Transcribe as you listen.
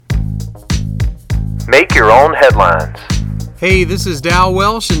Make your own headlines. Hey, this is Dal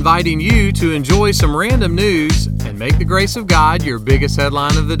Welsh inviting you to enjoy some random news and make the grace of God your biggest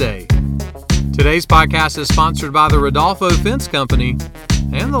headline of the day. Today's podcast is sponsored by the Rodolfo Fence Company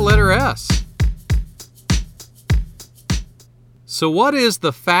and the letter S. So what is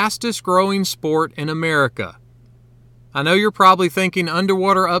the fastest growing sport in America? I know you're probably thinking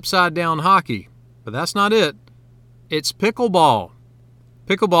underwater upside down hockey, but that's not it. It's pickleball.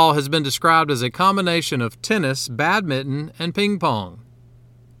 Pickleball has been described as a combination of tennis, badminton, and ping pong.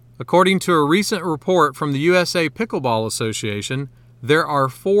 According to a recent report from the USA Pickleball Association, there are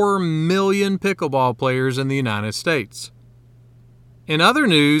 4 million pickleball players in the United States. In other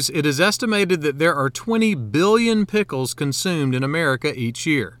news, it is estimated that there are 20 billion pickles consumed in America each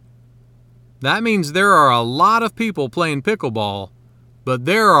year. That means there are a lot of people playing pickleball, but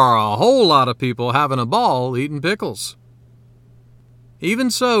there are a whole lot of people having a ball eating pickles.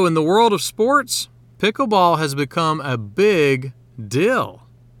 Even so, in the world of sports, pickleball has become a big deal.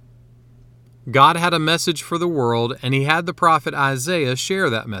 God had a message for the world, and he had the prophet Isaiah share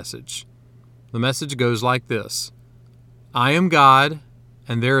that message. The message goes like this: I am God,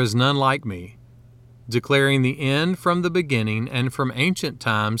 and there is none like me, declaring the end from the beginning, and from ancient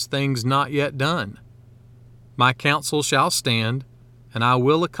times things not yet done. My counsel shall stand, and I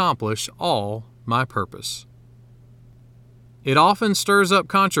will accomplish all my purpose. It often stirs up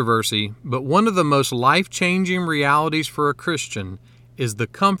controversy, but one of the most life-changing realities for a Christian is the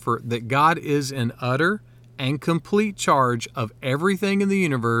comfort that God is in utter and complete charge of everything in the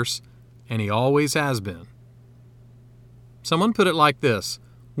universe, and he always has been. Someone put it like this: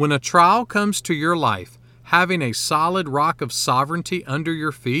 when a trial comes to your life, having a solid rock of sovereignty under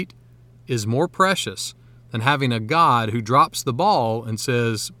your feet is more precious than having a God who drops the ball and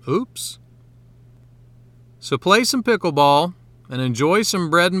says, oops. So play some pickleball and enjoy some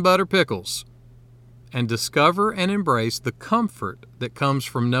bread and butter pickles, and discover and embrace the comfort that comes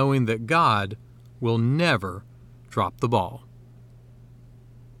from knowing that God will never drop the ball.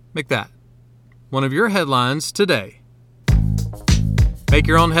 Make that one of your headlines today. Make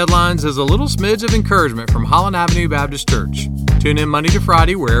Your Own Headlines is a little smidge of encouragement from Holland Avenue Baptist Church. Tune in Monday to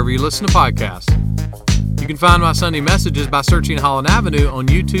Friday wherever you listen to podcasts. You can find my Sunday messages by searching Holland Avenue on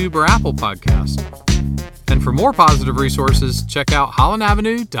YouTube or Apple Podcasts. And for more positive resources, check out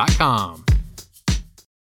hollandavenue.com.